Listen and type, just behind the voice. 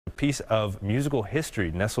Piece of musical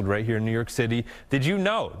history nestled right here in New York City. Did you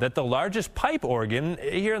know that the largest pipe organ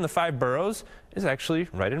here in the 5 boroughs is actually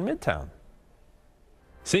right in Midtown?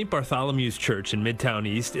 St. Bartholomew's Church in Midtown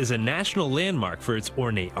East is a national landmark for its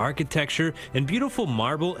ornate architecture and beautiful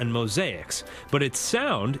marble and mosaics, but its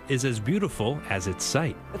sound is as beautiful as its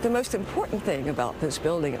sight. But the most important thing about this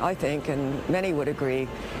building, I think, and many would agree,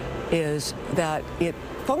 is that it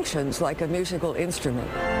functions like a musical instrument.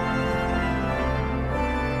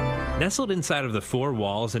 Nestled inside of the 4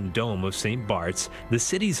 walls and dome of St. Bart's, the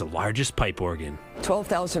city's largest pipe organ.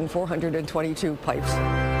 12,422 pipes.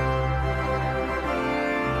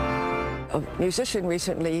 A musician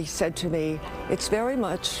recently said to me, it's very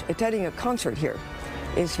much, attending a concert here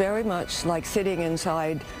is very much like sitting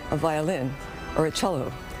inside a violin or a cello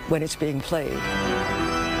when it's being played.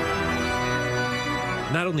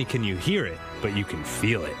 Not only can you hear it, but you can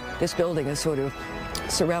feel it. This building is sort of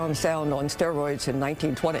surround sound on steroids in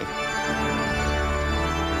 1920.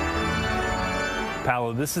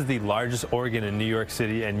 Paolo, this is the largest organ in New York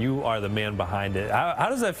City, and you are the man behind it. How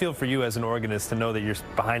does that feel for you as an organist to know that you're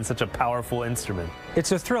behind such a powerful instrument?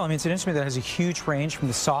 It's a thrill. I mean, it's an instrument that has a huge range from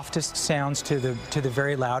the softest sounds to the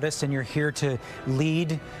very loudest, and you're here to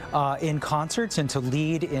lead in concerts and to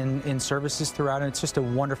lead in services throughout, and it's just a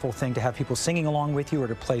wonderful thing to have people singing along with you or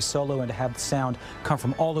to play solo and to have the sound come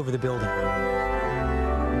from all over the building.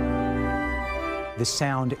 The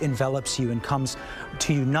sound envelops you and comes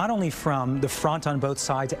to you not only from the front on both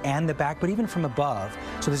sides and the back, but even from above.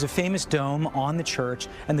 So there's a famous dome on the church,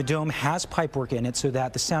 and the dome has pipework in it so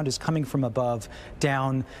that the sound is coming from above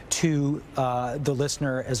down to the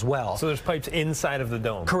listener as well. So there's pipes inside of the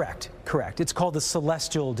dome? Correct, correct. It's called the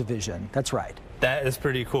celestial division. That's right. That is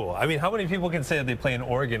pretty cool. I mean, how many people can say that they play an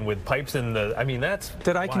organ with pipes in the, I mean, that's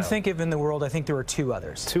that I wild. Can think of in the world. I think there are 2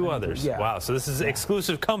 others. 2 others? Yeah. Wow, so this is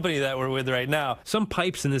exclusive company that we're with right now. Some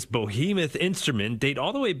pipes in this behemoth instrument date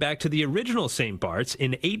all the way back to the original St. Bart's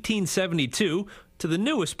in 1872 to the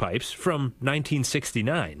newest pipes from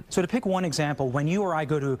 1969. So to pick one example, when you or I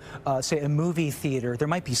go to, say, a movie theater, there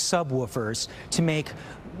might be subwoofers to make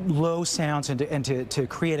low sounds and to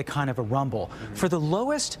create a kind of a rumble. For the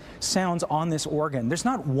lowest sounds on this organ, there's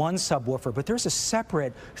not one subwoofer, but there's a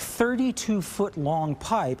separate 32-foot long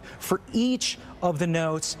pipe for each of the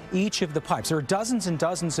notes, each of the pipes. There are dozens and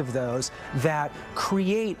dozens of those that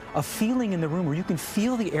create a feeling in the room where you can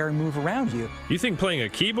feel the air move around you. You think playing a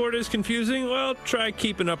keyboard is confusing? Well, try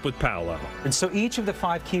keeping up with Paolo. And so each of the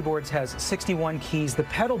 5 keyboards has 61 keys. The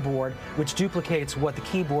pedal board, which duplicates what the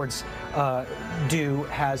keyboards do,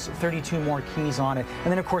 has 32 more keys on it.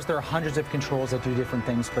 And then, of course, there are hundreds of controls that do different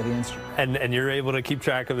things for the instrument. And you're able to keep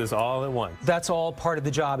track of this all at once? That's all part of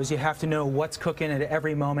the job, is you have to know what's cooking at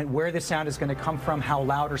every moment, where the sound is going to come from, how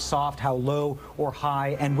loud or soft, how low or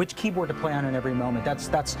high, and which keyboard to play on in every moment.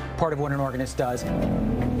 That's part of what an organist does.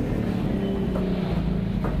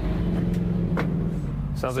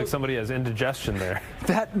 Sounds like somebody has indigestion there.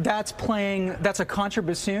 That's a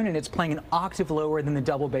contrabassoon, and it's playing an octave lower than the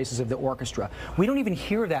double basses of the orchestra. We don't even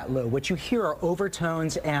hear that low. What you hear are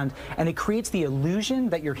overtones, and it creates the illusion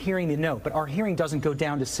that you're hearing the note, but our hearing doesn't go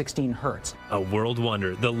down to 16 hertz. A world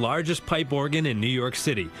wonder, the largest pipe organ in New York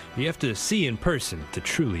City. You have to see in person to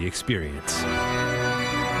truly experience.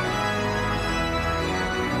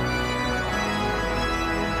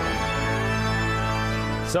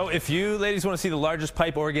 So if you ladies want to see the largest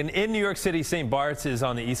pipe organ in New York City, St. Bart's is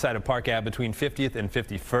on the east side of Park Ave between 50th and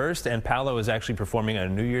 51st. And Paolo is actually performing a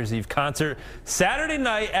New Year's Eve concert Saturday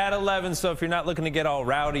night at 11. So if you're not looking to get all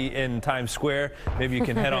rowdy in Times Square, maybe you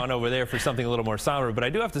can head on over there for something a little more somber. But I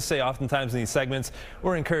do have to say, oftentimes in these segments,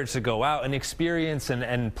 we're encouraged to go out and experience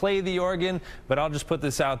and play the organ. But I'll just put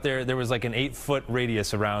this out there. There was like an 8-foot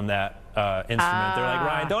radius around that instrument. They're like,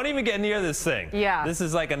 Ryan, don't even get near this thing. Yeah. This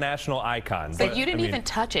is like a national icon. So you didn't even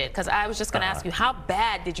touch it, because I was just going to ask you, how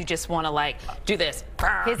bad did you just want to, like, do this?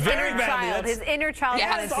 His inner child.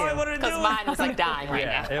 Yeah, that's all I wanted to do. Because mine was like dying right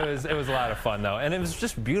now. It was a lot of fun though, and it was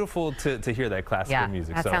just beautiful to hear that classical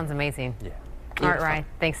music. That sounds amazing. Yeah. All right, Ryan.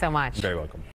 Thanks so much. You're very welcome.